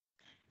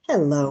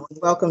Hello, and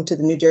welcome to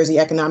the New Jersey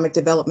Economic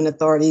Development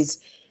Authority's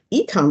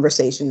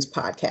E-Conversations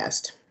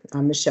podcast.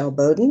 I'm Michelle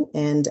Bowden,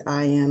 and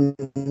I am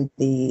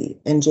the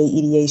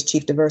NJEDA's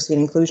Chief Diversity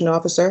and Inclusion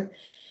Officer,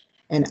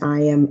 and I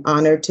am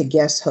honored to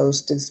guest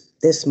host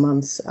this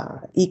month's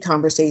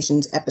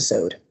E-Conversations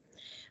episode.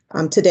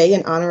 Today,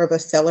 in honor of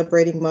us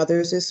celebrating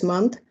mothers this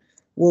month,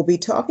 we'll be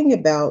talking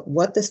about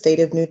what the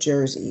state of New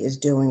Jersey is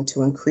doing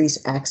to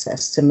increase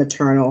access to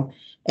maternal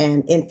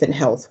and infant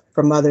health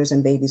for mothers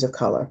and babies of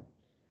color.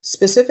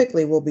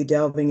 Specifically, we'll be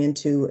delving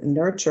into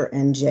Nurture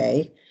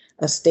NJ,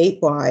 a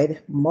statewide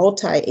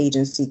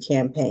multi-agency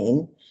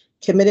campaign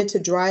committed to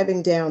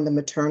driving down the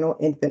maternal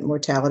infant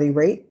mortality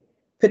rate,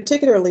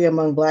 particularly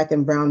among Black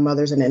and Brown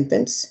mothers and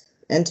infants,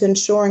 and to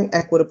ensuring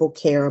equitable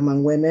care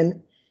among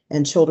women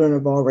and children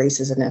of all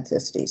races and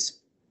ethnicities.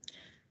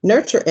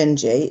 Nurture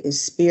NJ is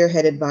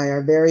spearheaded by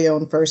our very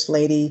own First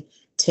Lady,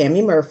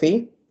 Tammy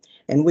Murphy,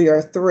 and we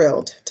are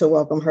thrilled to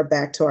welcome her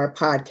back to our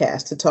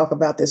podcast to talk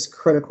about this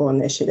critical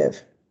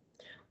initiative.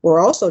 We're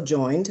also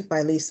joined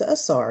by Lisa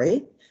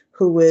Asari,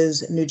 who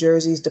is New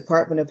Jersey's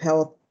Department of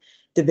Health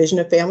Division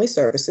of Family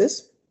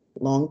Services,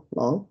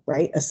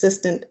 right,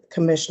 Assistant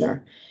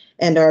Commissioner,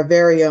 and our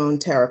very own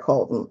Tara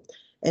Colton,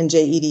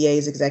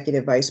 NJEDA's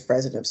Executive Vice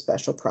President of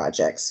Special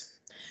Projects.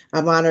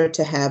 I'm honored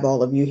to have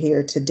all of you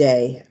here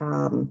today.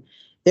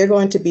 They're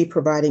going to be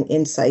providing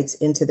insights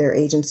into their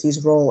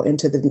agency's role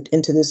into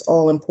this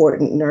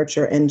all-important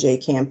Nurture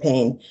NJ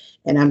campaign,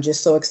 and I'm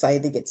just so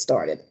excited to get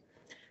started.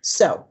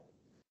 So,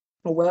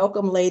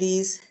 welcome,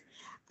 ladies.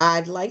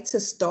 I'd like to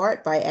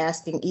start by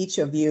asking each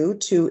of you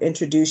to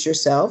introduce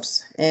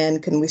yourselves.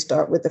 And can we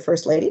start with the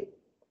First Lady?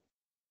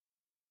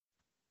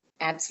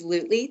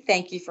 Absolutely.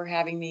 Thank you for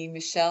having me,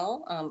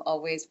 Michelle.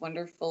 Always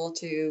wonderful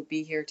to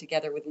be here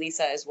together with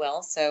Lisa as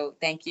well. So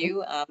thank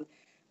you.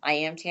 I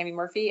am Tammy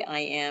Murphy. I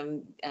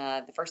am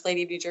the First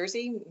Lady of New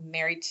Jersey,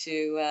 married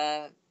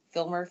to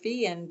Phil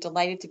Murphy, and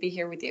delighted to be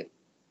here with you.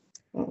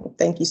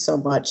 Thank you so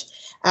much.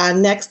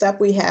 Next up,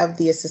 we have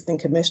the Assistant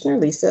Commissioner,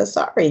 Lisa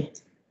Asari.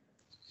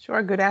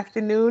 Sure. Good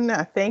afternoon.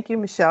 Thank you,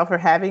 Michelle, for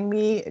having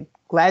me.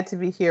 Glad to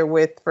be here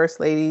with First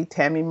Lady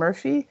Tammy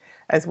Murphy,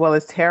 as well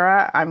as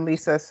Tara. I'm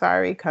Lisa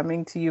Asari,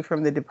 coming to you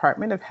from the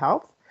Department of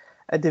Health,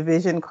 a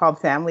division called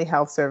Family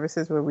Health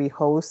Services, where we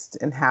host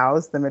and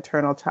house the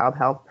maternal child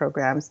health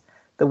programs,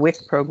 the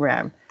WIC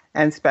program,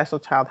 and special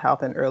child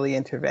health and early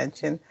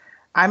intervention.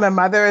 I'm a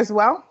mother as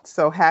well,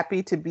 so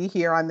happy to be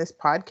here on this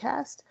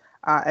podcast.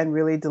 And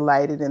really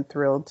delighted and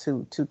thrilled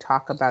to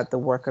talk about the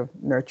work of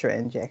Nurture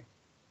NJ.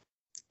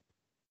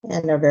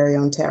 And our very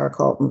own Tara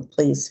Colton,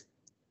 please.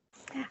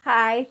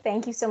 Hi,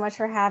 thank you so much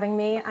for having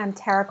me. I'm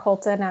Tara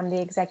Colton. I'm the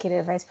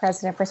Executive Vice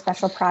President for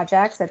Special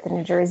Projects at the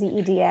New Jersey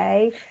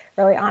EDA.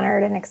 Really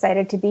honored and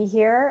excited to be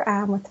here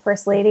with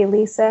First Lady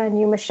Lisa and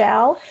you,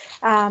 Michelle.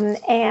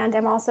 And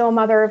I'm also a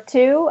mother of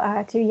two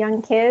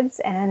young kids.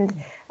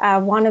 And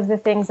one of the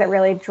things that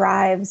really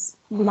drives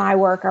my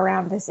work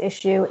around this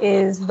issue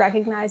is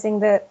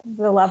recognizing the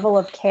level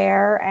of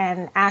care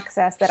and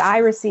access that I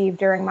received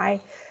during my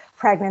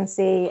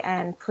pregnancy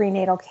and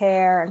prenatal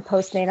care and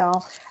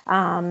postnatal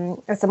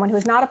as someone who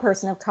is not a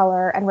person of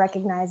color, and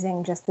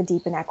recognizing just the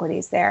deep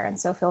inequities there. And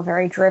so feel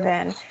very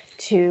driven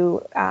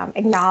to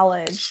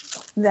acknowledge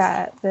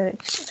the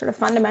sort of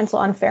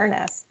fundamental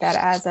unfairness that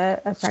as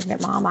a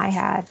pregnant mom I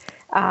had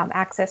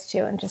access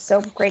to, and just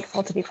so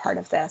grateful to be part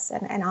of this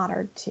and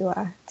honored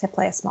to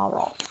play a small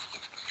role.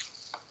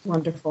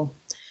 Wonderful.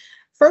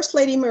 First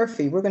Lady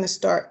Murphy, we're going to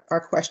start our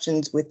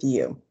questions with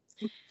you.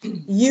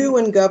 You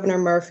and Governor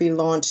Murphy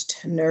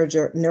launched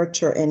Nurture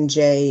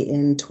NJ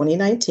in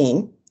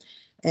 2019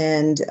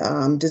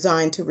 and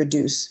designed to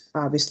reduce,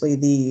 obviously,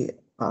 the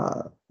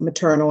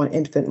maternal and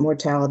infant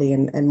mortality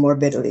and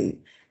morbidity,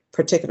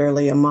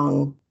 particularly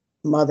among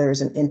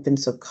mothers and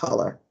infants of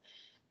color,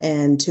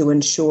 and to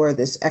ensure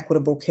this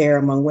equitable care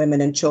among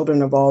women and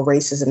children of all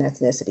races and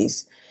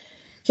ethnicities.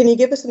 Can you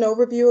give us an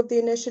overview of the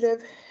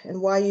initiative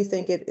and why you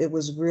think it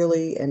was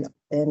really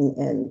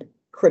and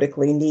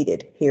critically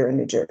needed here in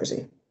New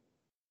Jersey?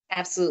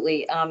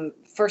 Absolutely.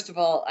 First of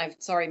all, I'm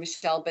sorry,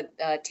 Michelle, but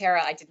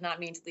Tara, I did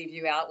not mean to leave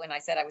you out when I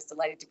said I was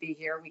delighted to be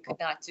here. We could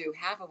not do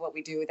half of what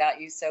we do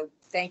without you. So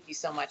thank you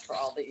so much for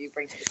all that you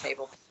bring to the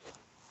table.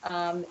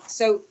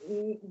 So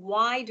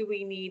why do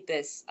we need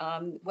this?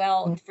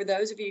 Well, for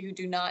those of you who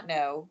do not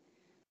know,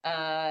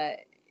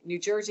 New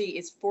Jersey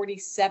is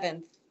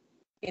 47th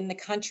in the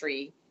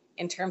country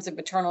in terms of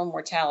maternal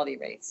mortality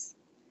rates.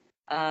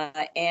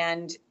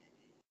 And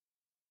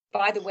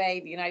by the way,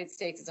 the United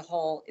States as a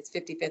whole, it's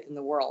 55th in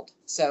the world.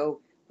 So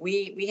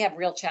we have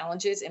real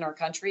challenges in our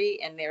country,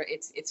 and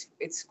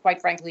it's quite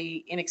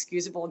frankly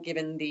inexcusable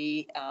given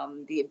the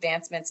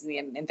advancements and the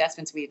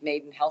investments we've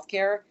made in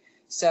healthcare.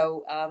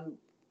 So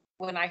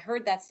when I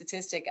heard that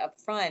statistic up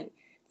front,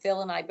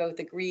 Phil and I both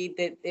agreed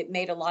that it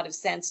made a lot of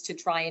sense to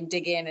try and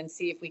dig in and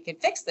see if we could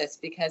fix this,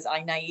 because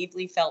I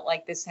naively felt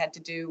like this had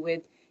to do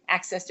with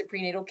access to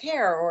prenatal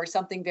care or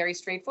something very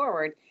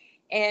straightforward.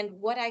 And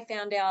what I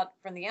found out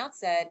from the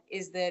outset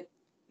is that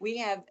we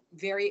have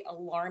very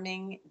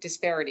alarming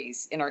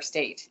disparities in our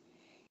state.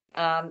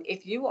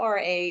 If you are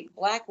a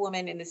Black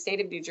woman in the state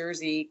of New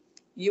Jersey,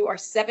 you are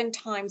 7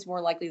 times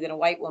more likely than a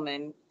white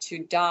woman to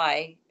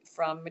die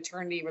from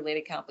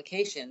maternity-related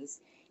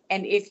complications.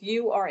 And if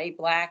you are a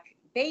Black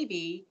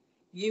baby,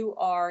 you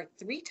are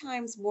 3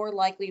 times more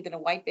likely than a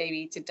white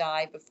baby to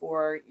die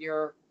before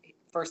your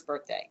first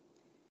birthday.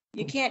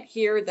 You can't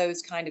hear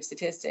those kind of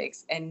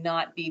statistics and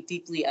not be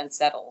deeply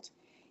unsettled.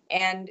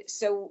 And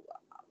so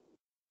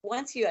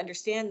once you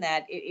understand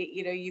that,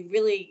 you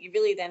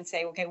really then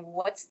say, okay,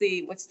 what's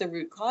the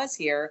root cause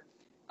here?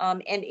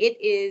 And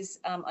it is,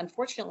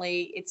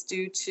 unfortunately, it's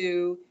due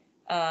to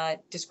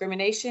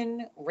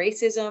discrimination,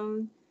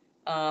 racism,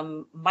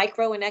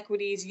 micro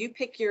inequities. You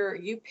pick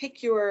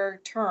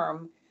your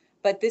term,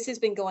 but this has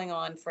been going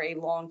on for a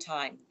long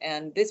time.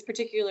 And this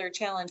particular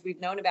challenge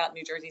we've known about in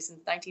New Jersey since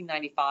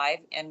 1995,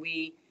 and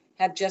we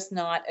have just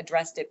not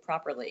addressed it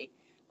properly.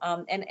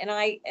 And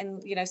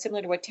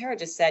similar to what Tara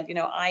just said,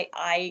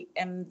 I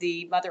am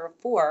the mother of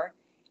 4,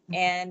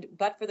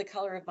 but for the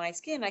color of my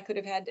skin, I could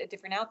have had a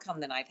different outcome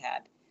than I've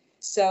had.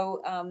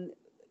 So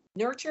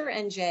Nurture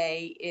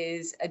NJ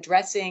is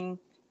addressing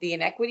the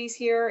inequities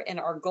here, and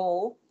our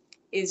goal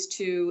is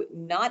to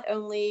not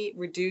only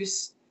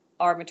reduce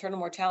our maternal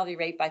mortality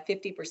rate by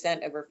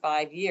 50% over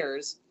 5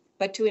 years,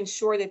 but to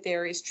ensure that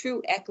there is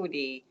true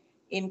equity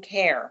in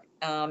care,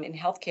 in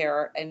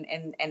healthcare,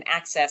 and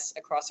access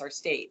across our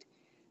state.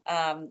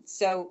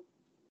 So,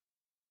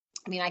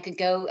 I mean, I could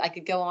go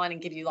on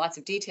and give you lots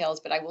of details,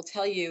 but I will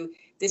tell you,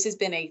 this has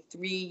been a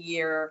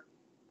 3-year,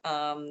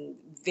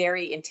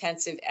 very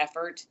intensive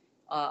effort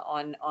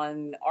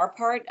on our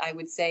part. I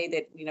would say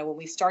that, when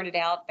we started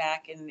out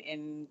back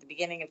in the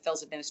beginning of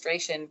Phil's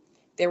administration,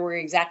 there were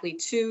exactly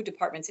 2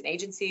 departments and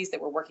agencies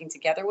that were working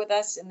together with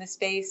us in this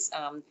space,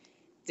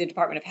 the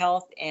Department of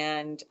Health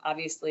and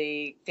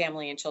obviously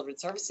Family and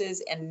Children's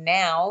Services. And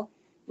now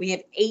we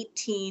have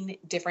 18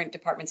 different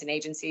departments and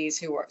agencies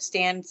who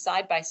stand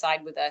side by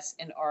side with us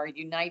and are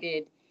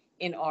united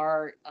in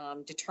our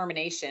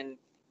determination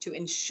to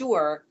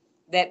ensure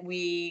that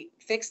we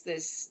fix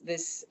this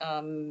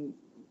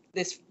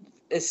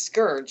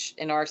scourge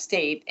in our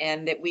state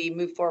and that we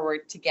move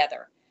forward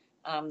together.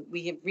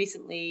 We have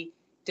recently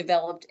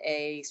developed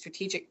a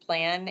strategic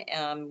plan.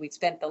 We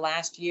spent the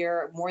last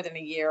year, more than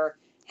a year,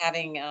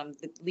 having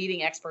the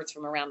leading experts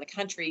from around the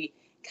country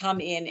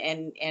come in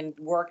and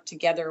work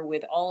together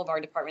with all of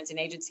our departments and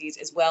agencies,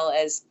 as well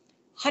as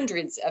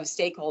hundreds of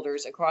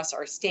stakeholders across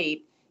our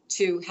state,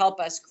 to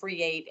help us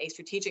create a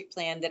strategic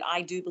plan that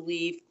I do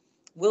believe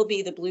will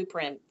be the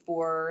blueprint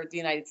for the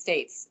United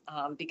States,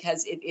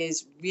 because it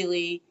is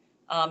really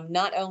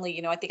not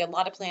only, I think a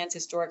lot of plans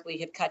historically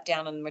have cut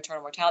down on the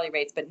maternal mortality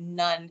rates, but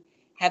none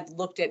have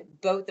looked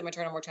at both the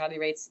maternal mortality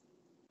rates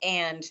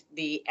and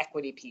the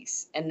equity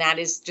piece. And that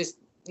is just,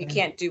 you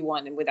can't do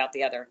one without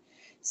the other.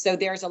 So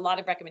there's a lot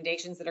of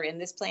recommendations that are in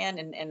this plan,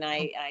 and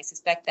I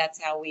suspect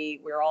that's how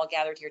we're all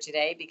gathered here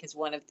today, because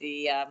one of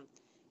the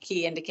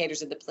key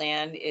indicators of the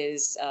plan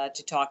is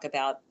to talk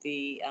about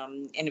the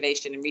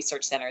Innovation and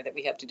Research Center that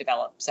we hope to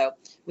develop. So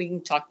we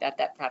can talk about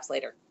that perhaps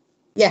later.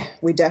 Yeah,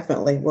 we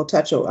definitely will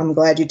touch on. I'm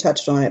glad you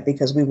touched on it,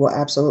 because we will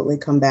absolutely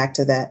come back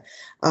to that.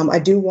 I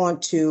do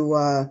want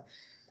to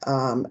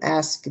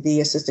ask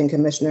the Assistant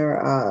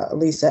Commissioner,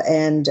 Lisa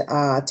and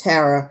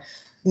Tara.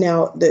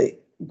 Now, the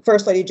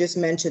First Lady just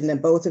mentioned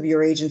that both of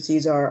your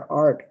agencies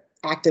are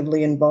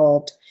actively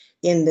involved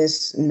in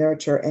this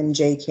Nurture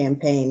NJ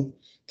campaign.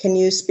 Can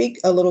you speak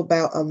a little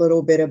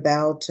bit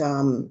about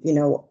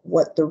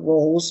what the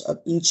roles of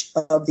each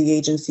of the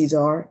agencies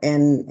are,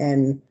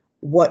 and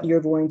what you're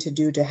going to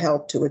do to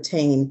help to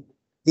attain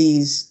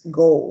these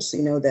goals,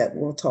 that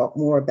we'll talk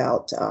more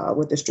about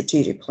with the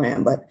strategic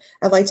plan. But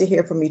I'd like to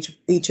hear from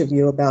each of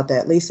you about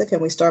that. Lisa, can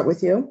we start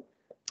with you?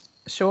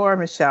 Sure,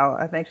 Michelle.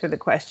 Thanks for the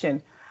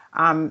question.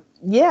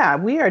 Yeah,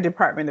 we are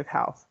Department of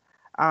Health.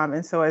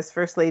 And so, as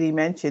First Lady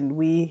mentioned,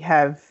 we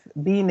have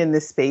been in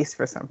this space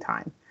for some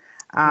time.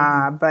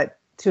 But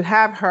to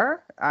have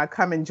her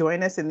come and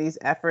join us in these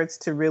efforts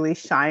to really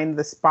shine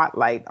the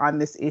spotlight on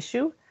this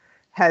issue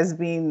has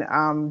been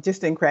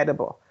just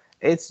incredible.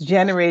 It's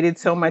generated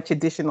so much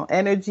additional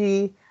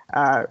energy,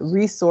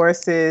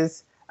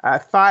 resources,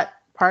 thought,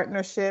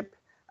 partnership,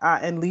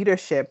 and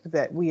leadership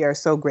that we are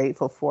so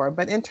grateful for.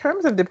 But in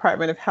terms of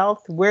Department of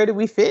Health, where do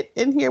we fit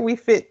in here? We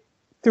fit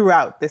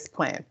throughout this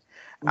plan.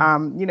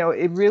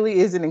 It really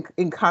is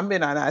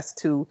incumbent on us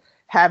to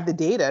have the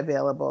data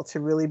available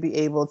to really be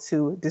able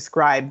to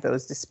describe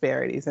those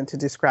disparities and to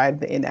describe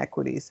the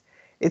inequities.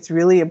 It's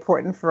really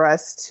important for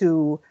us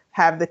to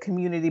have the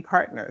community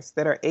partners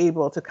that are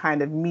able to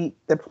kind of meet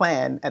the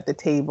plan at the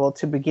table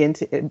to begin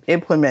to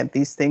implement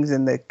these things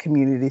in the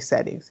community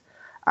settings.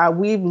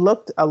 We've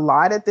looked a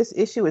lot at this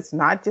issue. It's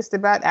not just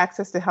about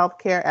access to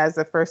healthcare, as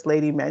the First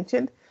Lady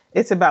mentioned.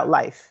 It's about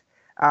life,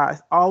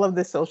 all of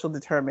the social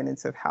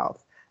determinants of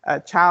health,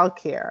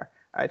 childcare,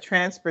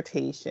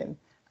 transportation,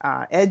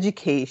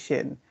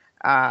 education,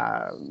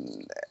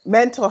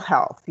 mental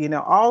health,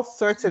 all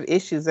sorts of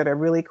issues that are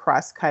really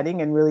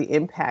cross-cutting and really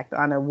impact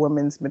on a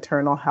woman's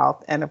maternal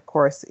health and, of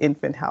course,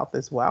 infant health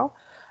as well.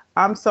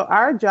 So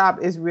our job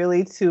is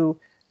really to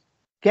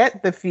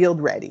get the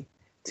field ready,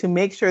 to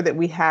make sure that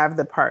we have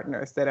the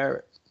partners that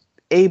are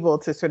able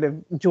to sort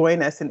of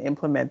join us and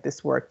implement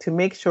this work, to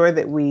make sure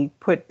that we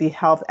put the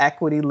health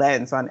equity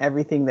lens on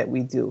everything that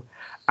we do,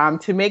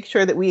 to make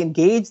sure that we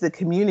engage the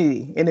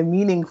community in a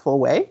meaningful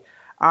way,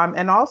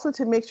 and also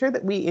to make sure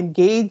that we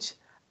engage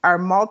our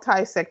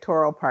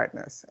multi-sectoral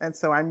partners. And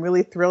so I'm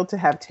really thrilled to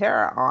have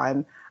Tara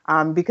on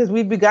because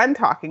we've begun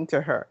talking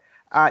to her,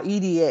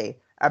 EDA,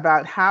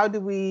 about how do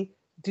we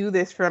do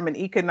this from an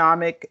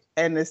economic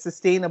and a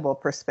sustainable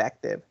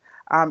perspective.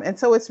 And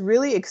so it's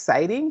really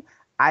exciting.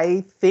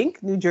 I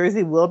think New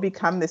Jersey will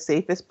become the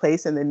safest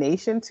place in the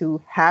nation to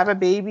have a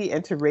baby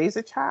and to raise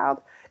a child,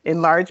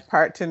 in large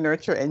part to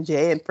nurture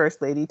NJ and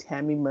First Lady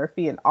Tammy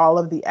Murphy and all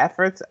of the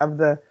efforts of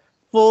the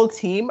full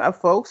team of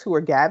folks who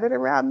are gathered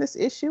around this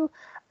issue.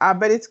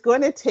 But it's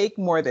going to take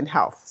more than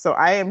health. So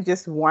I am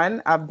just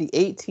one of the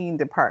 18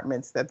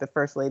 departments that the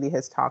First Lady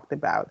has talked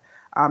about.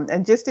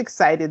 And just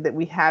excited that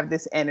we have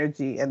this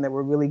energy and that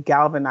we're really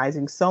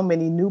galvanizing so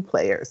many new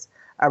players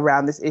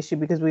around this issue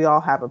because we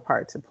all have a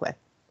part to play.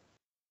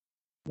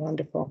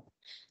 Wonderful.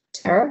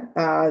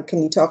 Tara,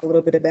 can you talk a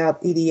little bit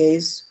about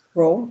EDA's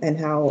role and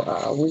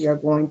how we are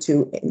going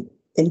to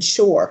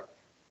ensure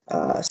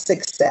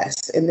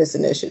success in this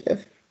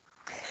initiative?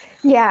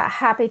 Yeah,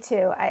 happy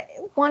to.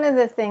 One of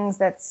the things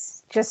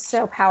that's just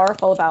so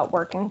powerful about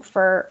working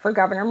for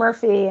Governor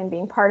Murphy and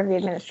being part of the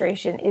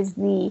administration is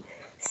the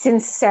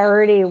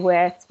sincerity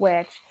with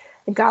which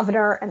the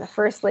governor and the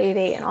First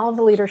Lady and all of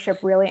the leadership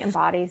really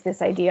embodies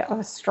this idea of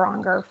a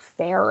stronger,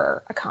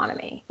 fairer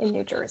economy in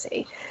New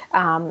Jersey.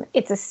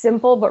 It's a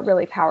simple but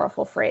really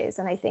powerful phrase,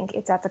 and I think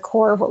it's at the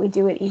core of what we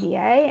do at EDA,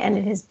 and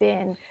it has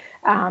been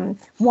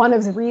one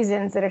of the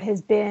reasons that it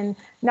has been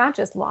not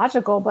just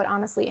logical, but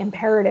honestly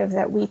imperative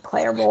that we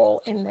play a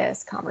role in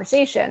this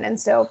conversation. And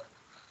so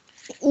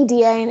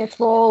EDA and its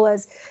role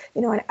as,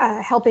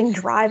 helping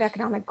drive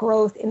economic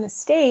growth in the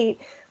state,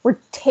 we're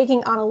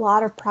taking on a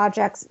lot of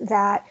projects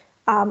that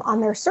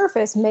on their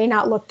surface may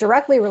not look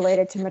directly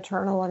related to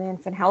maternal and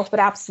infant health, but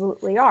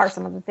absolutely are.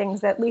 Some of the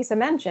things that Lisa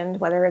mentioned,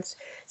 whether it's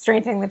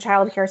strengthening the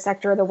childcare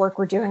sector, the work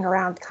we're doing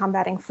around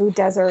combating food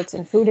deserts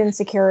and food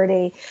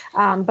insecurity,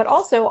 but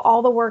also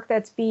all the work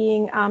that's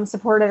being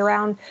supported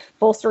around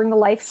bolstering the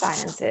life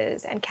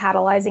sciences and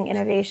catalyzing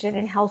innovation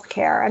in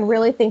healthcare, and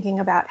really thinking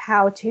about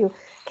how to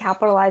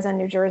capitalize on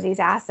New Jersey's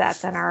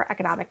assets and our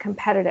economic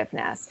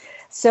competitiveness.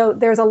 So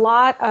there's a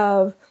lot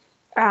of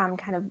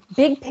kind of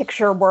big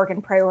picture work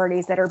and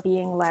priorities that are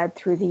being led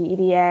through the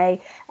EDA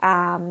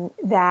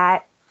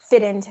that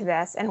fit into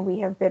this. And we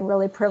have been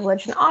really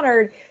privileged and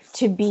honored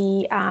to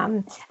be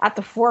at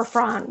the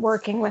forefront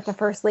working with the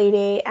First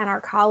Lady and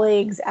our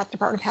colleagues at the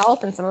Department of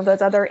Health and some of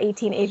those other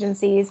 18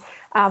 agencies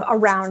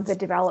around the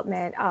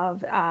development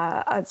of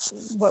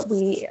what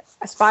we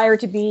aspire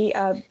to be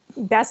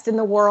best in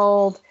the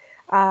world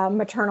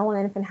maternal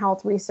and infant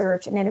health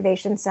research and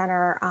innovation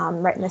center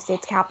right in the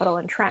state's capital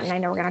in Trenton. I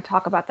know we're going to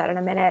talk about that in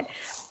a minute.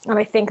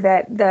 I think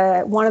that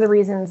one of the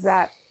reasons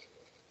that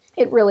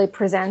it really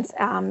presents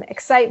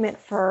excitement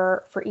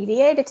for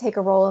EDA to take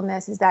a role in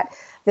this is that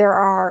there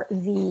are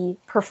the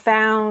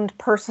profound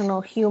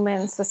personal,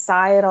 human,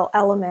 societal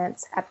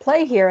elements at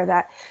play here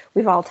that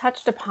we've all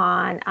touched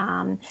upon.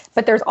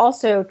 But there's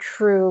also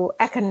true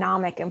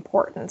economic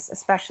importance,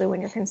 especially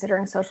when you're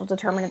considering social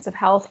determinants of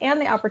health and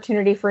the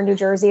opportunity for New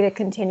Jersey to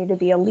continue to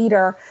be a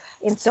leader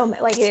in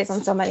like it is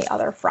on so many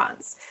other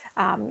fronts,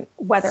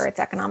 whether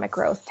it's economic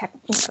growth,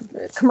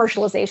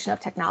 commercialization of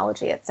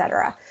technology, et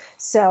cetera.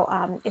 So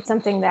it's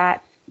something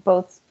that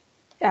both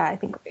I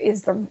think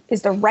is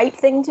the right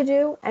thing to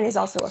do and is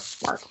also a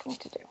smart thing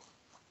to do.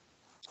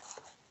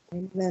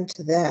 Amen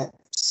to that.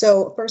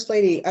 So, First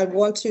Lady, I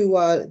want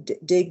to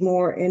dig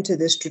more into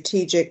the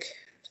strategic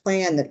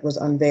plan that was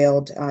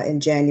unveiled in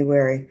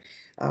January.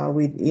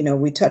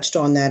 We touched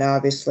on that,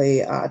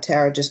 obviously.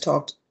 Tara just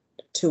talked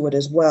to it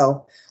as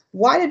well.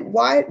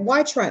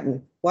 Why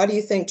Trenton? Why do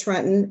you think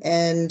Trenton?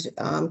 And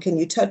can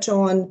you touch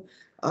on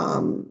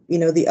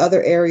the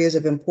other areas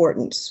of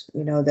importance,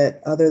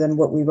 that other than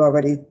what we've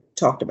already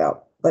talked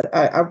about? But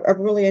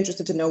I'm really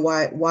interested to know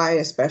why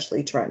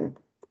especially Trenton.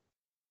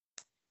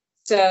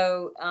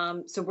 So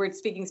we're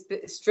speaking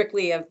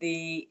strictly of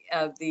the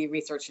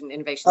Research and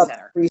Innovation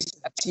Center.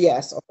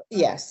 Yes,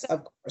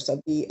 of course.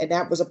 And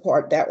that was a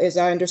part that, as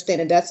I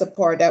understand it,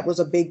 that was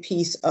a big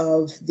piece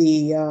of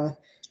the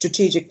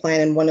strategic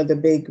plan. And one of the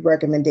big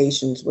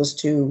recommendations was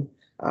to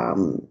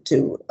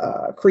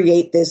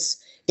create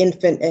this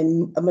infant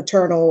and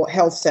maternal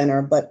health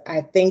center. But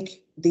I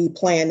think the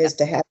plan is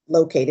to have it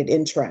located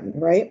in Trenton,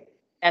 right?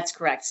 That's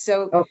correct.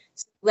 So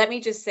let me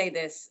just say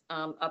this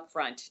up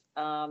front.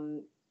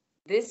 I'm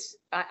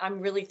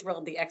really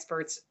thrilled the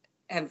experts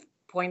have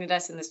pointed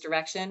us in this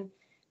direction.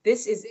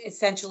 This is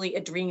essentially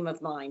a dream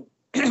of mine.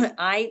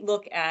 I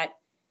look at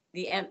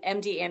the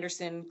MD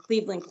Anderson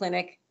Cleveland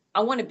Clinic.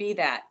 I want to be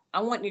that.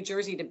 I want New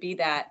Jersey to be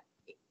that,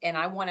 and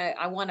I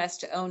want us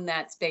to own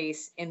that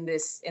space in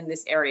this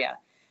area.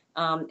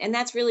 And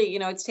that's really,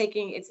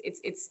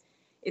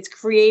 it's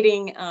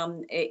creating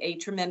a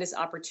tremendous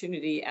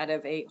opportunity out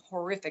of a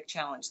horrific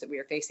challenge that we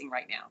are facing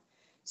right now.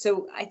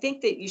 So I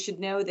think that you should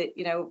know that,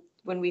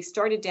 when we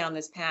started down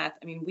this path,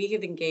 I mean, we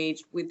have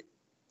engaged with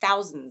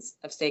thousands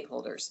of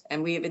stakeholders,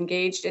 and we have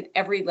engaged at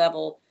every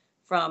level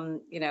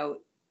from,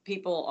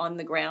 people on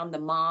the ground,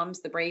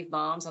 the brave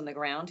moms on the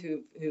ground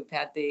who've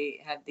had the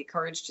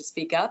courage to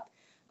speak up,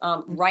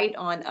 right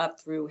on up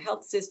through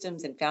health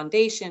systems and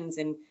foundations.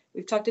 And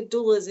we've talked to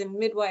doulas and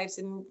midwives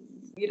and,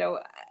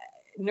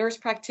 nurse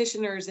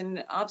practitioners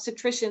and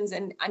obstetricians.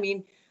 And I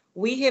mean,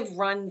 we have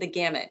run the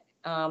gamut.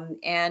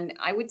 And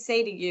I would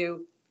say to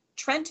you,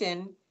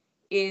 Trenton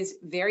is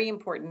very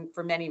important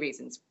for many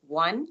reasons.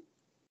 One,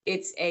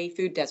 it's a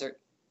food desert.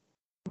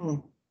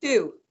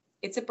 2,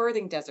 it's a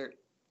birthing desert.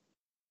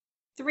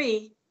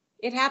 3,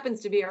 it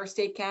happens to be our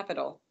state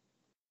capital.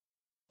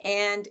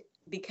 And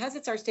because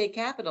it's our state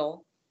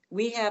capital,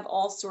 we have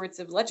all sorts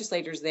of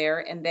legislators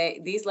there, and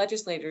these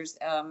legislators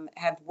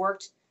have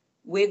worked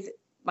with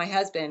my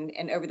husband,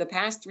 and over the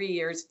past 3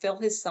 years, Phil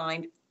has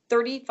signed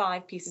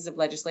 35 pieces of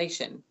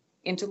legislation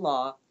into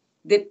law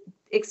that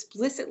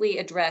explicitly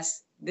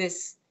address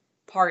this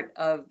part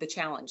of the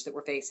challenge that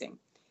we're facing.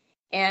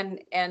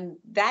 And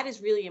that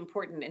is really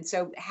important. And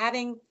so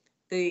having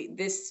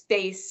this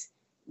space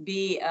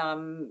be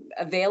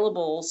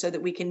available so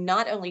that we can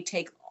not only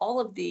take all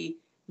of the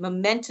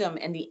momentum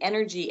and the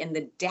energy and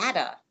the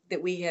data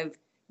that we have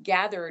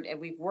gathered and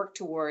we've worked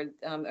toward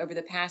over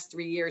the past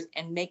 3 years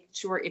and make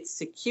sure it's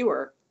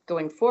secure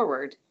going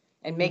forward,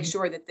 and make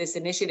sure that this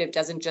initiative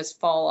doesn't just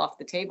fall off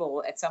the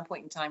table at some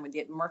point in time when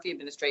the Murphy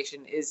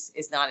administration is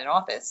not in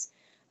office.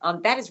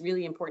 That is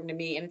really important to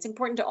me, and it's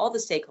important to all the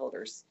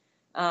stakeholders.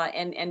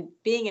 And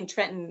being in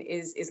Trenton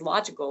is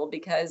logical,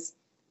 because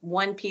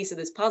one piece of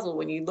this puzzle,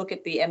 when you look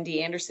at the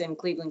MD Anderson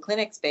Cleveland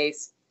Clinic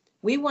space,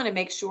 we want to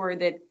make sure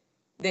that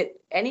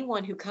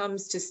anyone who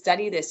comes to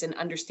study this and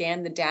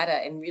understand the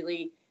data and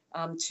really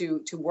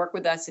to work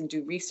with us and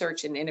do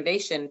research and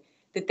innovation,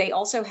 that they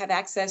also have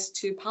access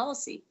to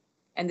policy,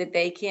 and that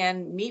they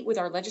can meet with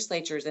our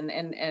legislators and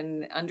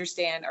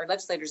understand our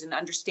legislators and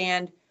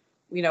understand,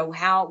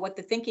 what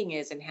the thinking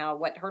is and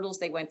what hurdles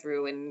they went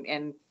through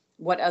and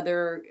what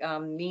other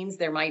means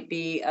there might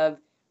be of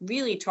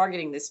really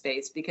targeting this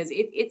space, because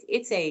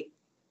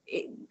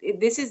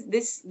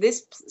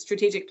this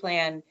strategic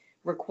plan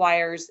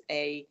requires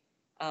a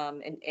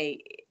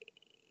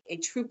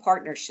true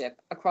partnership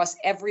across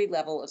every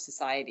level of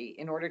society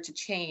in order to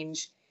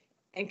change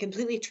and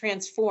completely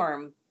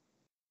transform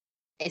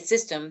a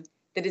system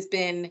that has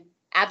been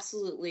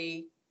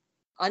absolutely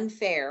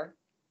unfair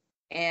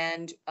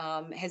and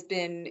has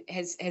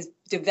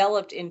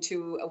developed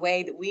into a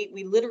way that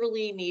we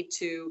literally need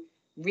to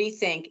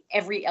rethink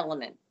every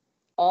element,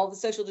 all the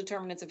social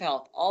determinants of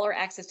health, all our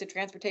access to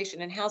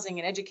transportation and housing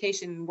and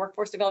education and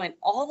workforce development.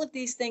 All of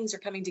these things are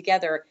coming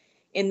together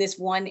in this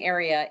one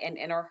area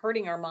and are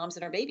hurting our moms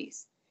and our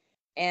babies.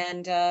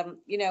 And,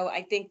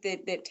 I think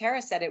that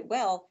Tara said it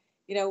well.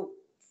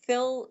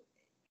 Phil,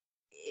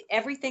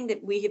 everything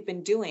that we have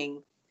been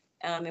doing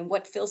and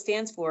what Phil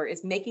stands for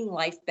is making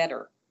life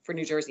better for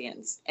New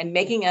Jerseyans and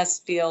making us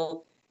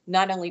feel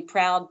not only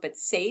proud, but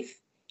safe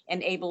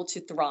and able to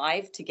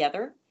thrive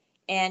together.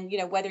 And,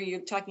 whether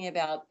you're talking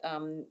about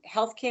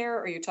healthcare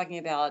or you're talking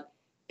about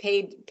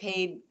paid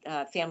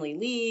family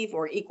leave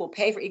or equal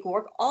pay for equal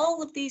work,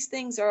 all of these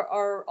things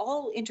are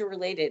all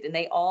interrelated, and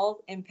they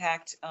all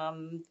impact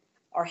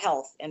our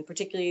health, and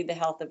particularly the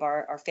health of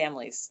our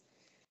families.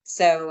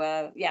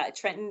 So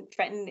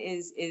Trenton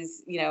is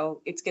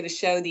it's going to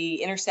show the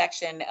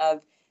intersection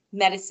of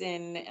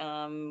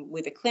medicine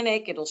with a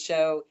clinic. It'll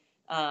show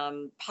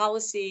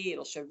policy.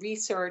 It'll show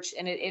research,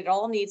 and it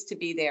all needs to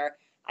be there.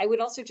 I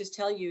would also just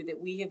tell you that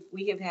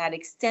we have had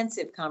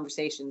extensive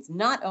conversations,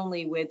 not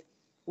only with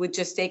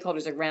just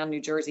stakeholders around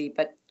New Jersey,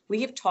 but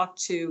we have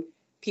talked to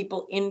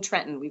people in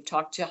Trenton. We've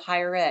talked to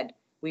higher ed.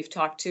 We've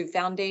talked to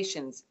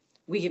foundations.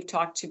 We have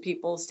talked to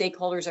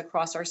stakeholders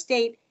across our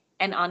state.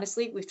 And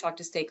honestly, we've talked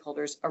to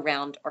stakeholders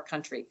around our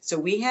country. So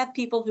we have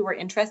people who are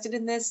interested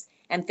in this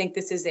and think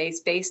this is a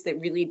space that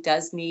really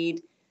does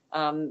need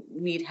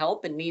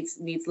help and needs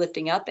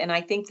lifting up. And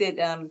I think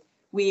that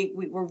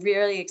we're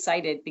really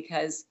excited,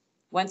 because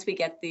once we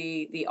get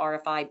the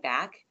RFI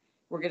back,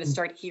 we're going to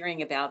start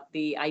hearing about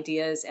the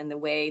ideas and the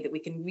way that we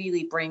can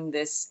really bring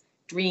this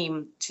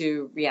dream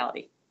to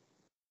reality.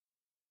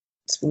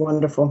 It's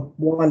wonderful,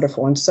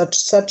 wonderful, and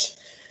such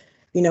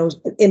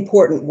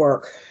important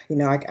work.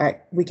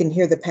 We can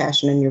hear the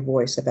passion in your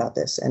voice about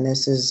this, and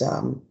this is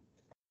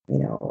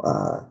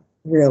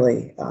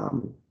really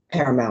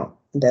paramount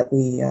that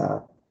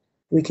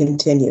we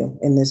continue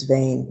in this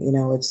vein.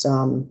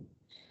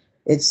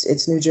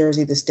 It's New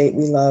Jersey, the state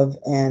we love,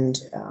 and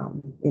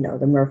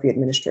the Murphy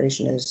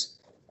administration is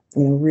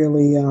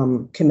really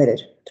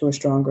committed to a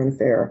stronger and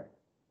fairer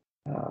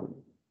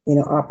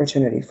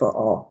opportunity for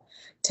all.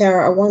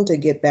 Tara, I wanted to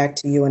get back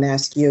to you and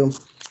ask you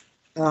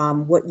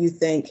what you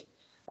think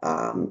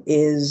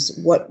is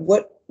what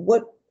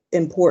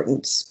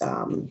importance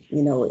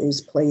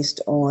is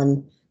placed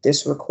on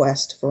this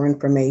request for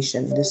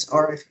information, this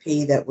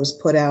RFP that was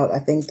put out. I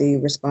think the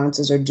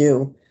responses are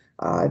due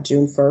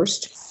June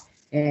 1st.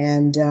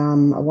 And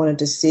I wanted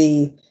to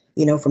see,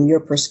 from your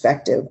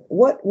perspective,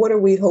 what are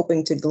we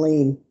hoping to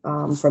glean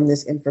from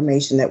this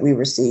information that we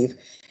receive?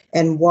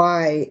 And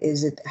why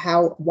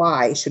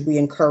should we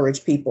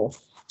encourage people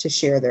to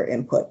share their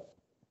input?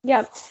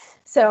 Yep.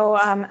 So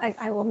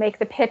I will make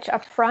the pitch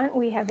up front.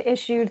 We have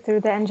issued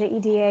through the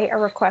NJEDA a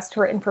request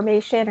for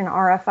information, an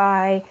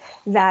RFI,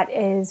 that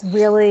is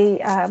really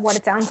what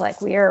it sounds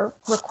like. We are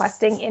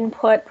requesting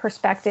input,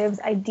 perspectives,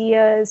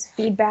 ideas,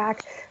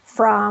 feedback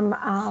from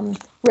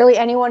really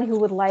anyone who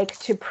would like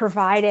to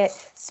provide it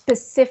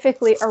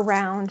specifically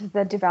around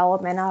the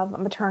development of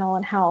maternal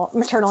and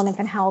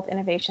infant health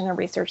innovation and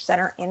research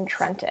center in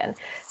Trenton.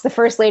 The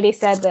First Lady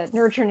said the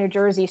Nurture New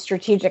Jersey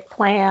strategic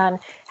plan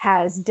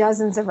has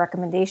dozens of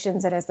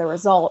recommendations, and as the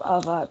result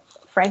of a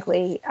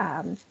frankly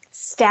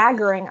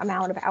staggering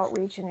amount of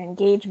outreach and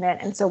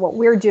engagement. And so what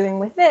we're doing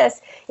with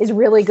this is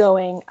really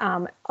going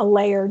a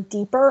layer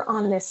deeper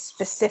on this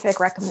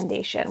specific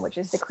recommendation, which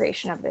is the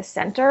creation of this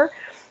center.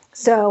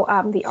 So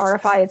the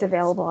RFI is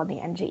available on the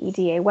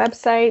NJEDA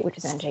website, which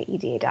is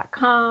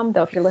njeda.com,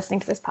 though if you're listening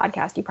to this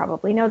podcast, you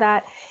probably know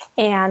that.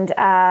 And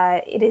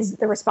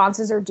the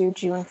responses are due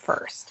June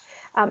 1st.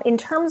 In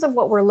terms of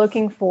what we're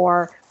looking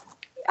for,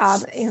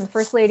 the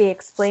First Lady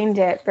explained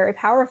it very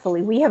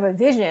powerfully. We have a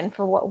vision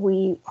for what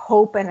we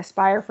hope and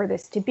aspire for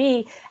this to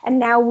be. And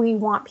now we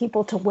want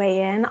people to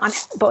weigh in on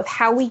both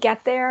how we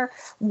get there,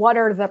 what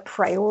are the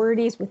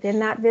priorities within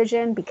that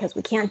vision, because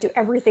we can't do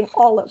everything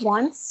all at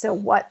once. So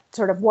what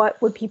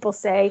would people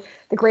say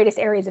the greatest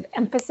areas of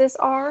emphasis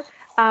are?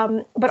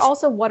 But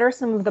also, what are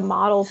some of the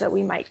models that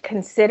we might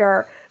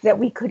consider that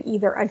we could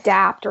either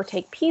adapt or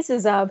take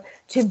pieces of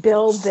to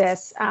build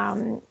this,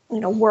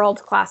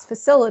 world-class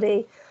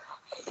facility?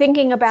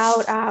 Thinking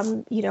about,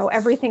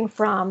 everything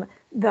from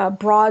the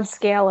broad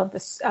scale of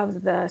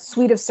the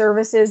suite of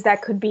services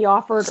that could be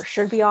offered or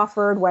should be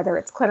offered, whether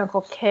it's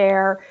clinical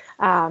care,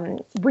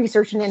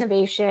 research and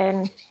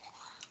innovation,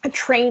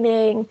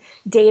 training,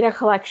 data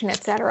collection,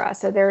 et cetera.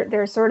 So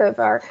there's sort of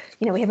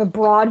we have a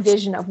broad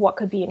vision of what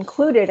could be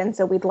included, and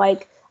so we'd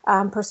like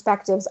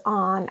perspectives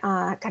on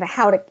kind of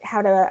how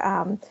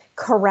to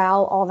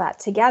corral all that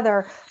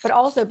together, but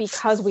also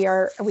because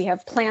we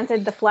have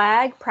planted the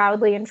flag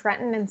proudly in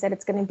Trenton and said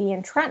it's going to be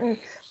in Trenton,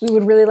 we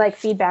would really like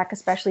feedback,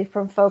 especially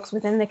from folks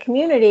within the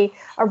community,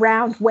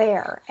 around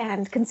where,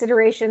 and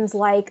considerations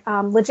like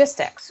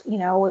logistics,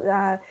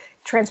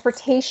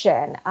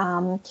 transportation,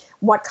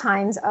 what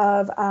kinds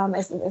of,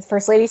 as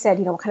First Lady said,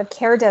 what kind of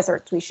care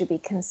deserts we should be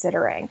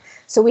considering.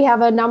 So we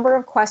have a number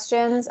of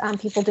questions.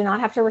 People do not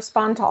have to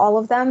respond to all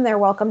of them. They're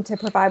welcome to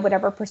provide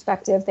whatever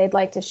perspective they'd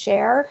like to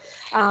share.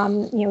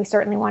 We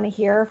certainly want to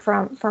hear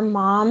from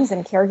moms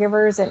and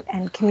caregivers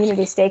and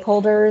community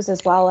stakeholders,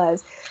 as well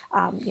as,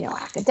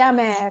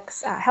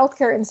 academics,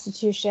 healthcare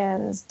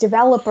institutions,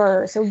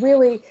 developers. So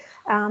really,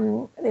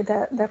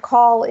 the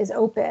call is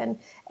open.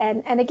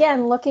 And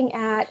again, looking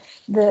at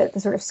the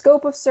sort of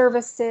scope of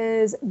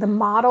services, the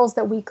models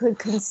that we could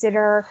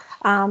consider,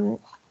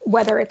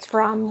 whether it's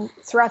from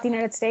throughout the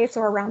United States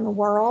or around the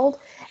world.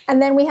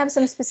 And then we have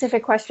some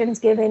specific questions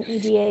given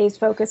EDA's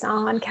focus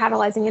on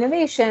catalyzing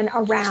innovation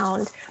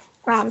around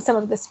some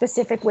of the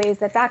specific ways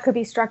that could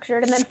be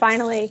structured. And then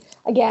finally,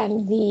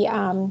 again,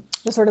 the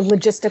sort of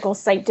logistical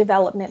site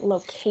development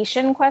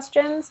location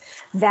questions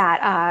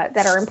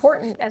that are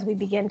important as we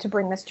begin to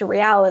bring this to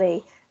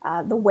reality.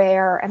 The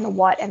where and the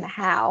what and the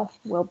how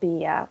will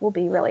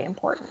be really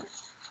important.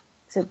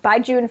 So by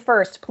June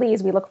 1st,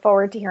 please, we look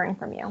forward to hearing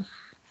from you.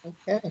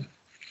 Okay,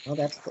 well,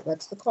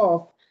 that's the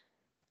call.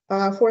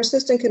 For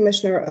Assistant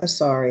Commissioner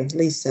Asari,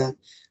 Lisa,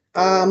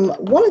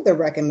 one of the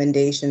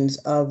recommendations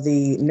of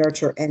the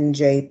Nurture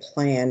NJ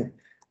plan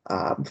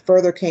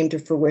further came to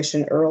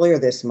fruition earlier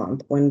this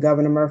month when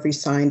Governor Murphy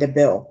signed a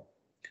bill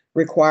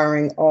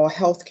requiring all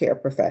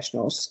healthcare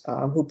professionals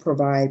who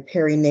provide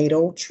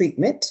perinatal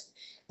treatment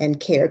and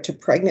care to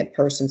pregnant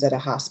persons at a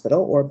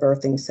hospital or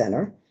birthing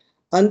center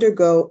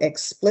undergo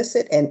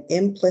explicit and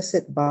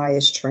implicit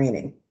bias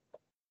training.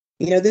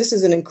 This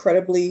is an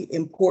incredibly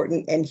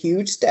important and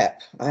huge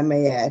step, I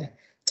may add,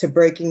 to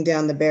breaking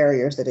down the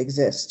barriers that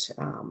exist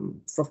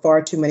for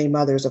far too many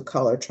mothers of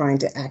color trying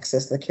to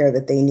access the care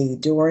that they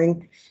need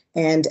during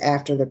and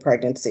after the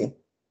pregnancy.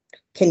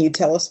 Can you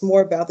tell us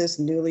more about this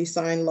newly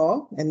signed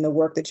law and the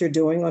work that you're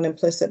doing on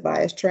implicit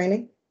bias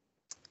training?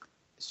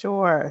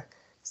 Sure.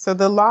 So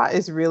the law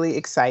is really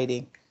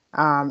exciting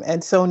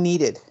and so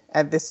needed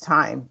at this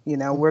time.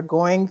 We're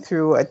going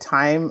through a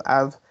time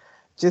of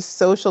just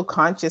social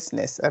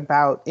consciousness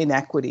about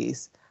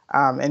inequities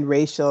and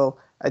racial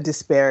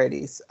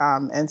disparities.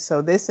 And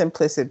so this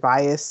implicit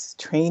bias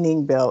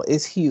training bill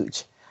is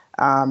huge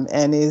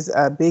and is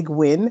a big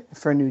win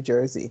for New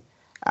Jersey.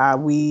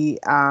 We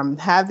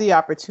have the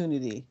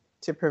opportunity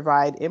to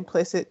provide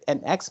implicit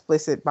and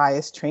explicit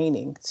bias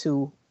training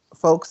to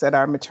folks at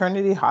our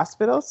maternity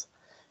hospitals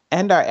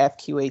and our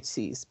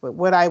FQHCs. But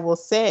what I will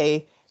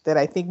say that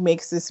I think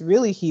makes this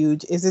really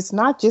huge is it's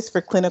not just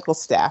for clinical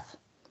staff,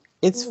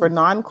 it's for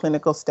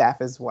non-clinical staff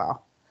as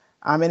well.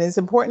 And it's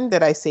important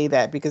that I say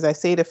that because I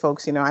say to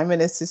folks, I'm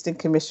an assistant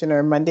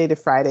commissioner Monday to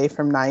Friday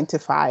from 9 to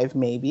 5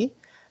 maybe,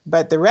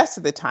 but the rest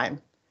of the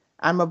time,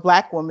 I'm a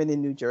Black woman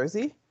in New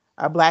Jersey,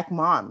 a Black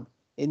mom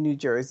in New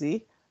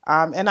Jersey,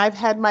 and I've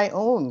had my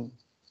own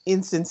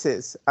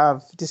instances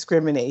of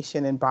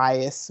discrimination and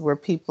bias where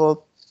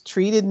people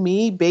treated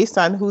me based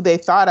on who they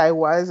thought I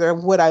was or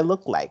what I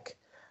looked like.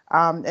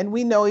 And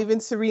we know even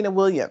Serena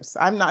Williams,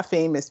 I'm not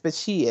famous, but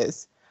she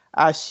is.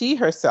 She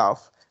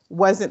herself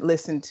wasn't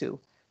listened to.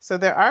 So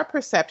there are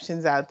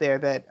perceptions out there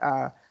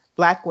that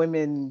Black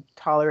women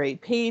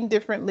tolerate pain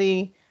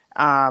differently.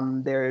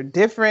 They're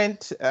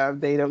different. You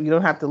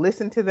don't have to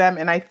listen to them.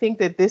 And I think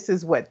that this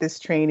is what this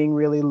training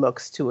really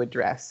looks to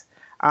address.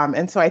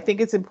 And so I think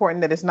it's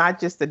important that it's not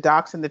just the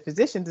docs and the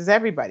physicians, it's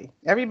everybody.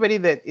 Everybody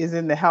that is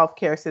in the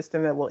healthcare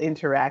system that will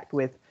interact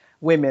with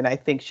women, I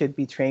think should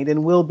be trained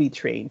and will be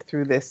trained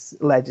through this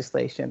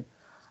legislation.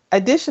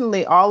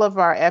 Additionally, all of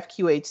our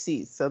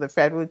FQHCs, so the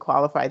federally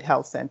qualified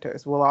health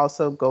centers, will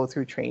also go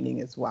through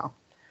training as well.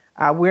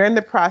 We're in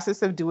the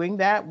process of doing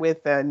that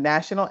with a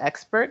national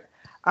expert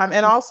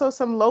and also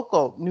some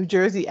local New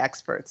Jersey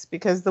experts,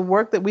 because the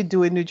work that we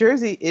do in New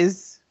Jersey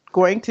is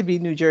going to be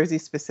New Jersey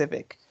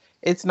specific.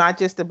 It's not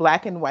just a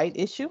Black and white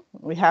issue.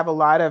 We have a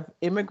lot of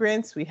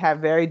immigrants. We have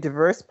very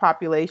diverse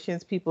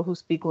populations, people who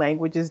speak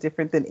languages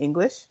different than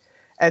English.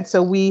 And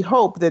so we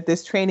hope that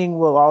this training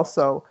will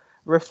also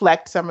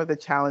reflect some of the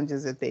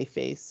challenges that they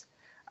face.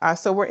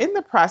 So we're in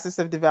the process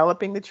of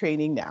developing the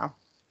training now.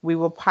 We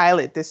will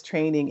pilot this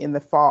training in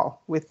the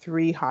fall with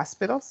 3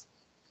 hospitals.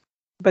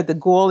 But the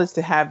goal is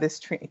to have this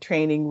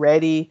training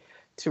ready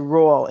to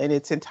roll in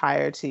its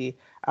entirety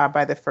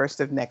by the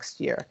 1st of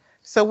next year.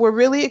 So we're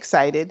really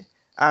excited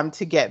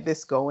to get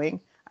this going.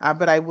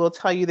 But I will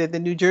tell you that the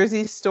New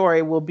Jersey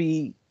story will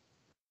be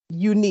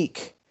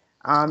unique.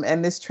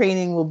 And this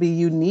training will be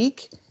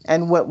unique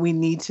and what we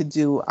need to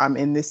do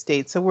in this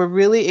state. So we're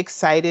really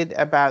excited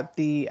about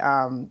the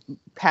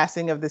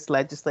passing of this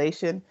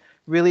legislation,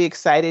 really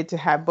excited to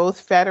have both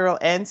federal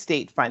and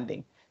state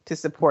funding to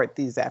support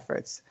these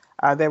efforts.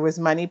 There was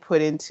money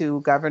put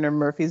into Governor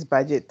Murphy's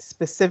budget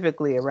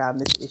specifically around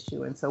this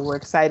issue. And so we're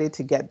excited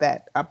to get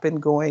that up and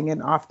going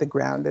and off the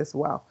ground as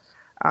well.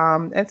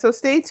 And so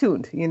stay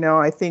tuned.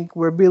 I think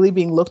we're really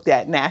being looked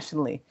at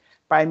nationally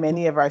by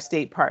many of our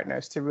state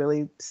partners to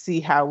really see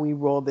how we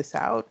roll this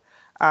out.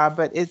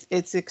 But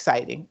it's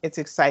exciting. It's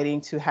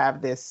exciting to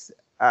have this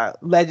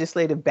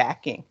legislative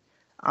backing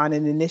on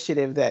an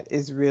initiative that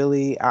is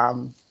really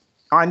on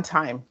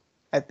time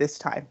at this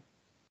time.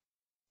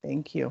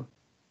 Thank you.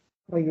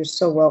 Well, you're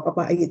so welcome.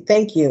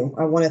 Thank you.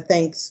 I want to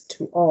thanks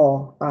to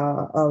all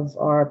of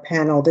our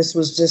panel. This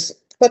was just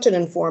such an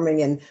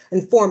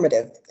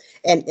informative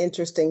and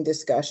interesting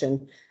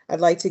discussion. I'd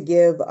like to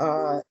give,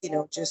 go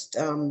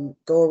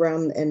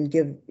around and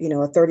give, a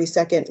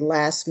 30-second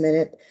last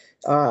minute.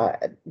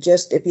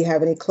 Just if you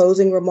have any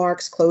closing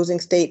remarks, closing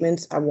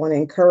statements, I want to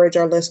encourage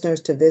our listeners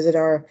to visit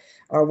our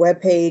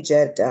webpage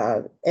at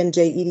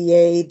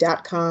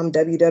njeda.com,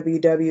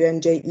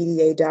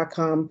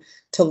 www.njeda.com,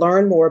 to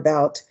learn more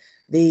about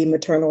the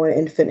Maternal and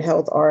Infant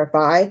Health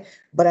RFI.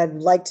 But I'd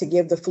like to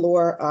give the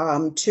floor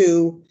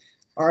to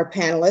our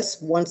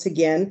panelists. Once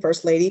again,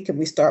 First Lady, can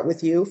we start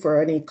with you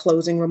for any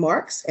closing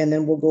remarks? And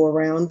then we'll go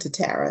around to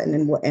Tara, and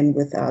then we'll end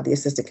with the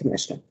Assistant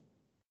Commissioner.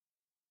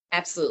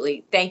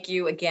 Absolutely. Thank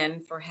you again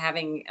for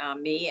having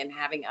me and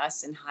having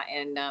us and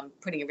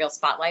putting a real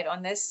spotlight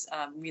on this.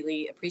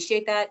 Really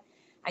appreciate that.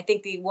 I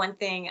think the one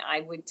thing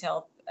I would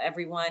tell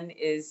everyone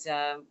is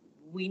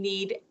we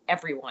need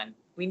everyone.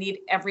 We need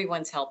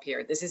everyone's help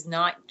here. This is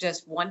not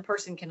just one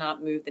person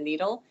cannot move the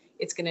needle.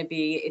 It's going to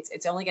be,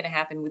 it's only going to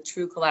happen with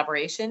true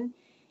collaboration.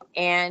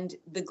 And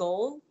the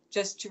goal,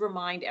 just to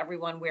remind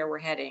everyone where we're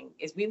heading,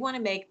 is we want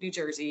to make New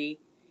Jersey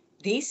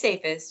the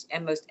safest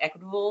and most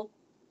equitable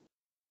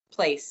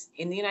place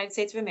in the United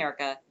States of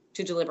America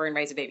to deliver and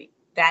raise a baby.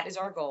 That is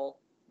our goal.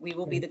 We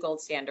will be the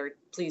gold standard.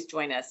 Please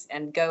join us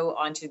and go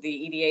onto the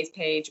EDA's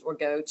page or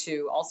go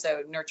to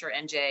also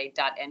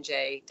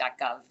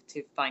nurturenj.nj.gov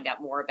to find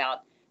out more about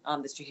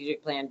the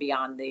strategic plan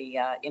beyond the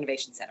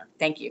Innovation Center.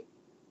 Thank you.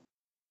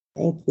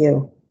 Thank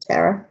you.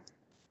 Tara?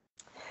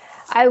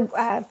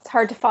 It's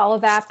hard to follow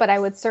that, but I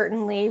would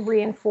certainly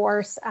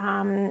reinforce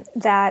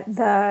that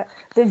the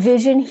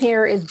vision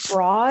here is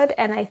broad.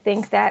 And I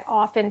think that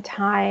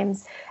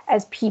oftentimes,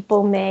 as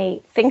people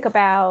may think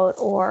about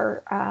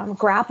or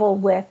grapple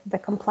with the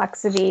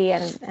complexity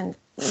and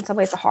in some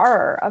ways the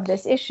horror of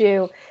this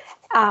issue,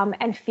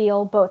 and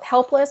feel both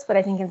helpless, but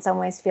I think in some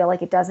ways feel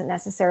like it doesn't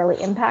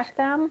necessarily impact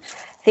them.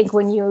 I think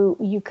when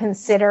you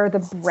consider the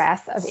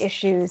breadth of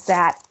issues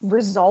that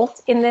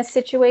result in this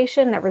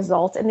situation, that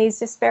result in these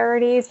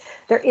disparities,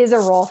 there is a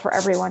role for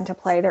everyone to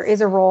play. There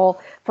is a role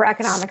for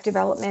economic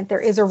development. There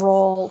is a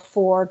role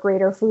for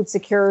greater food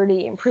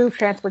security, improved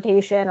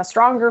transportation, a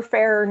stronger,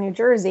 fairer New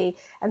Jersey.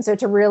 And so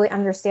to really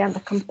understand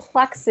the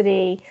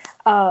complexity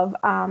of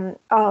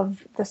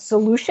the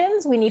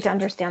solutions, we need to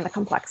understand the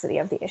complexity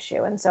of the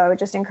issue. And so I would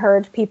just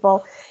encourage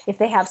people, if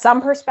they have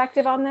some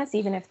perspective on this,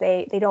 even if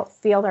they don't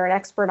feel they're an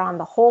expert on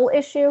the whole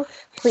issue,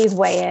 please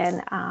weigh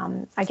in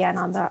again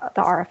on the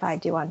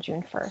RFI due on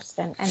June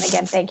 1st. And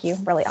again, thank you.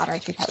 Really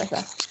honored to be part of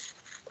this.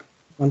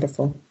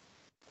 Wonderful.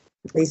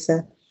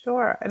 Lisa?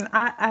 Sure. And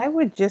I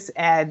would just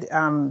add,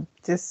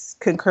 just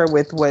concur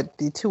with what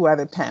the two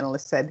other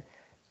panelists said.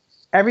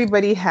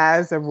 Everybody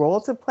has a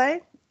role to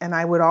play. And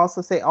I would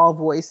also say all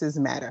voices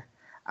matter.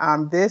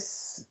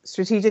 This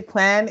strategic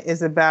plan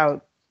is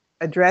about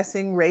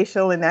addressing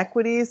racial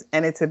inequities,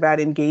 and it's about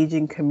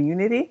engaging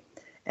community.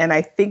 And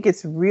I think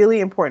it's really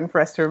important for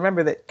us to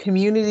remember that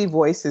community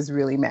voices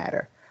really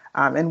matter.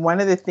 And one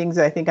of the things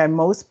that I think I'm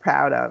most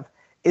proud of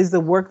is the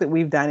work that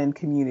we've done in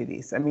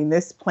communities. I mean,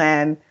 this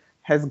plan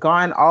has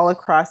gone all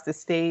across the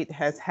state,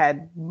 has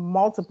had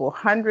multiple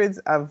hundreds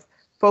of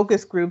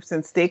focus groups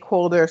and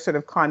stakeholder sort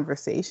of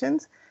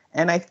conversations.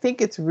 And I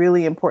think it's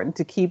really important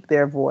to keep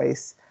their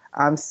voice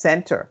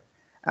central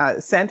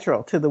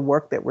to the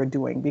work that we're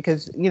doing,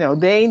 because, you know,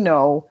 they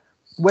know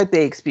what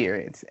they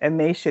experience, and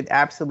they should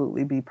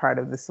absolutely be part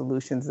of the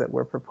solutions that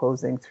we're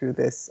proposing through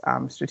this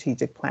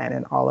strategic plan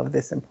and all of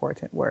this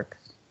important work.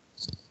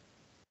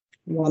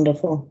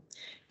 Wonderful.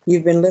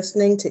 You've been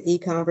listening to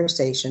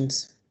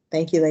E-Conversations.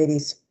 Thank you,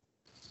 ladies.